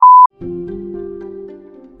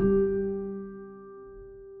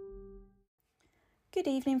Good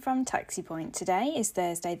evening from Taxi Point. Today is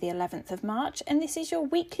Thursday the 11th of March and this is your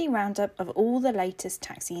weekly roundup of all the latest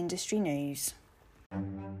taxi industry news.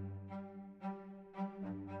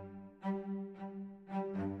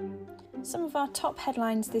 Some of our top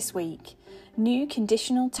headlines this week. New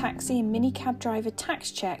conditional taxi and minicab driver tax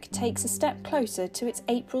check takes a step closer to its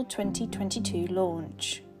April 2022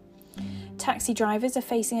 launch. Taxi drivers are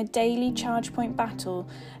facing a daily charge point battle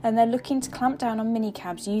and they're looking to clamp down on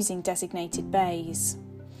minicabs using designated bays.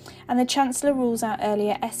 And the Chancellor rules out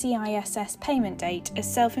earlier SEISS payment date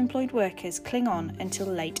as self-employed workers cling on until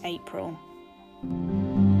late April.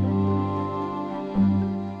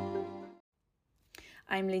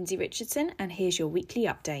 I'm Lindsay Richardson and here's your weekly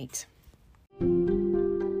update.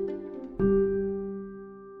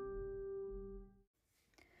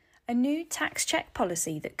 A new tax check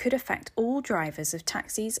policy that could affect all drivers of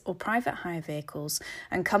taxis or private hire vehicles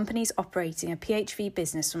and companies operating a PHV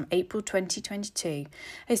business from April 2022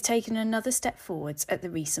 has taken another step forwards at the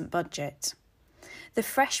recent budget. The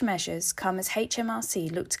fresh measures come as HMRC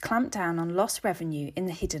look to clamp down on lost revenue in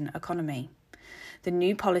the hidden economy. The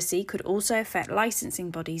new policy could also affect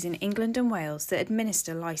licensing bodies in England and Wales that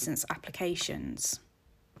administer licence applications.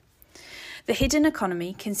 The hidden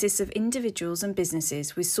economy consists of individuals and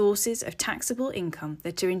businesses with sources of taxable income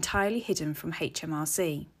that are entirely hidden from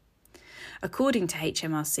HMRC. According to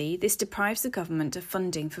HMRC, this deprives the government of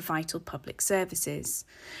funding for vital public services,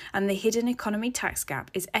 and the hidden economy tax gap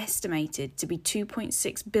is estimated to be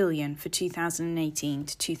 £2.6 billion for 2018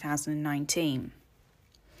 to 2019.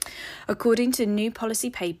 According to a new policy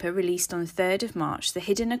paper released on the 3rd of March, the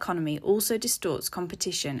hidden economy also distorts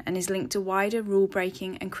competition and is linked to wider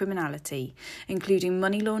rule-breaking and criminality, including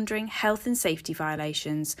money laundering, health and safety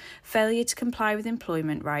violations, failure to comply with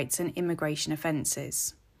employment rights and immigration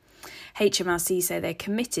offences. HMRC say they're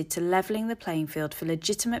committed to levelling the playing field for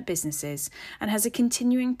legitimate businesses and has a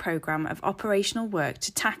continuing programme of operational work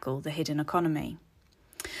to tackle the hidden economy.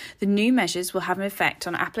 The new measures will have an effect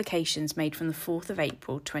on applications made from the 4th of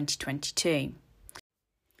April 2022.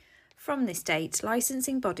 From this date,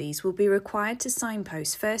 licensing bodies will be required to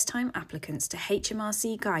signpost first-time applicants to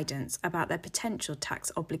HMRC guidance about their potential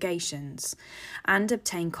tax obligations and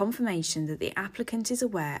obtain confirmation that the applicant is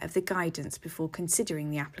aware of the guidance before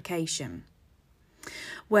considering the application.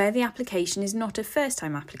 Where the application is not a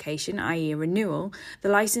first-time application, i.e. a renewal, the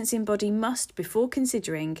licensing body must, before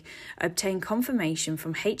considering, obtain confirmation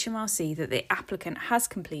from HMRC that the applicant has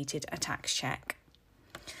completed a tax check.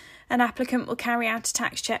 An applicant will carry out a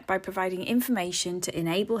tax check by providing information to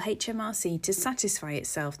enable HMRC to satisfy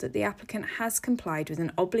itself that the applicant has complied with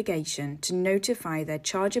an obligation to notify their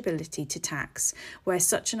chargeability to tax where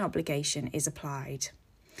such an obligation is applied.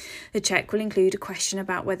 The check will include a question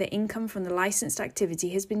about whether income from the licensed activity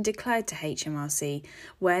has been declared to HMRC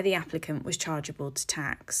where the applicant was chargeable to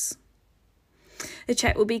tax. The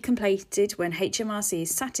check will be completed when HMRC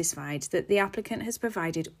is satisfied that the applicant has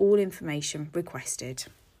provided all information requested.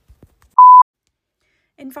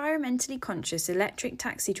 Environmentally conscious electric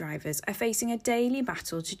taxi drivers are facing a daily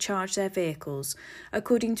battle to charge their vehicles,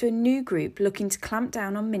 according to a new group looking to clamp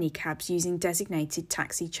down on minicabs using designated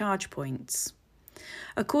taxi charge points.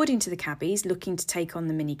 According to the cabbies looking to take on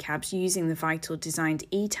the minicabs using the Vital designed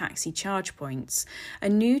e-taxi charge points, a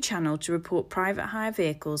new channel to report private hire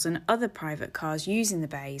vehicles and other private cars using the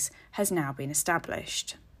bays has now been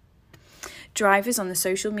established. Drivers on the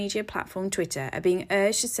social media platform Twitter are being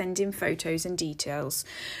urged to send in photos and details,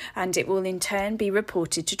 and it will in turn be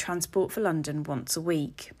reported to Transport for London once a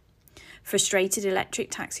week. Frustrated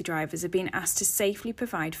electric taxi drivers are being asked to safely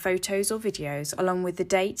provide photos or videos along with the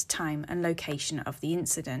date, time and location of the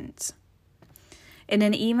incident. In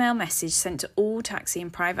an email message sent to all taxi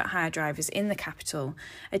and private hire drivers in the capital,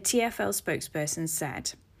 a TfL spokesperson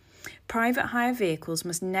said, "Private hire vehicles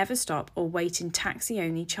must never stop or wait in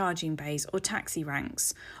taxi-only charging bays or taxi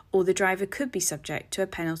ranks, or the driver could be subject to a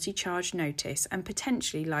penalty charge notice and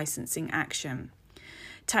potentially licensing action.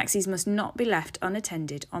 Taxis must not be left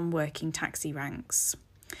unattended on working taxi ranks."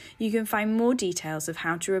 You can find more details of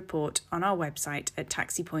how to report on our website at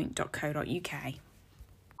taxipoint.co.uk.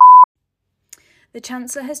 The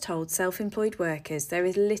Chancellor has told self-employed workers there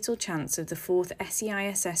is little chance of the 4th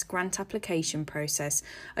SEISS grant application process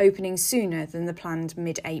opening sooner than the planned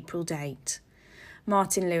mid-April date.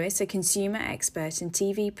 Martin Lewis, a consumer expert and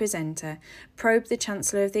TV presenter, probed the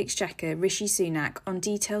Chancellor of the Exchequer, Rishi Sunak, on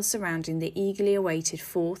details surrounding the eagerly awaited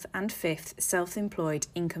 4th and 5th Self-Employed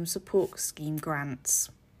Income Support Scheme grants.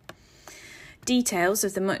 Details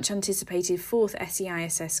of the much-anticipated 4th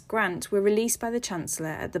SEISS grant were released by the Chancellor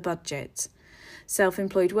at the budget.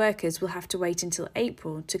 Self-employed workers will have to wait until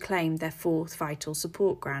April to claim their 4th Vital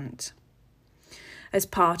Support grant. As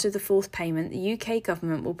part of the fourth payment, the UK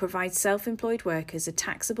government will provide self-employed workers a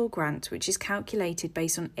taxable grant which is calculated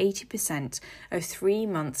based on 80% of 3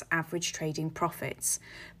 months' average trading profits,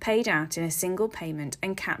 paid out in a single payment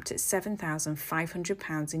and capped at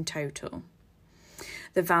 £7,500 in total.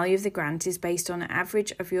 The value of the grant is based on an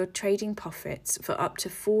average of your trading profits for up to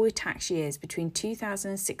 4 tax years between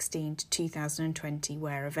 2016 to 2020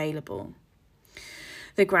 where available.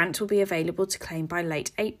 The grant will be available to claim by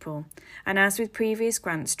late April, and as with previous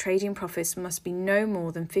grants, trading profits must be no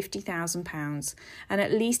more than £50,000 and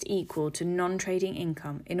at least equal to non-trading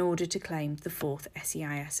income in order to claim the fourth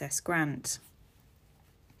SEISS grant.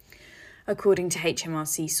 According to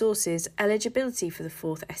HMRC sources, eligibility for the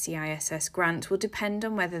fourth SEISS grant will depend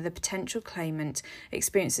on whether the potential claimant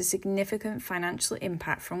experiences significant financial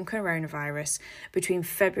impact from coronavirus between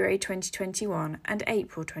February 2021 and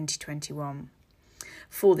April 2021.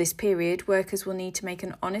 For this period, workers will need to make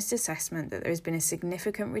an honest assessment that there has been a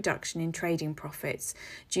significant reduction in trading profits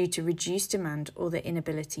due to reduced demand or the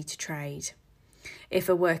inability to trade. If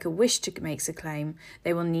a worker wishes to make a claim,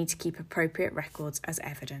 they will need to keep appropriate records as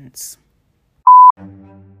evidence.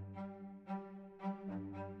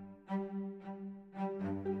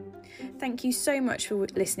 Thank you so much for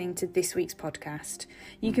listening to this week's podcast.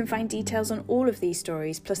 You can find details on all of these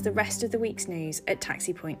stories plus the rest of the week's news at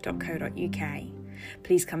taxipoint.co.uk.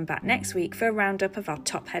 Please come back next week for a roundup of our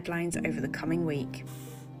top headlines over the coming week.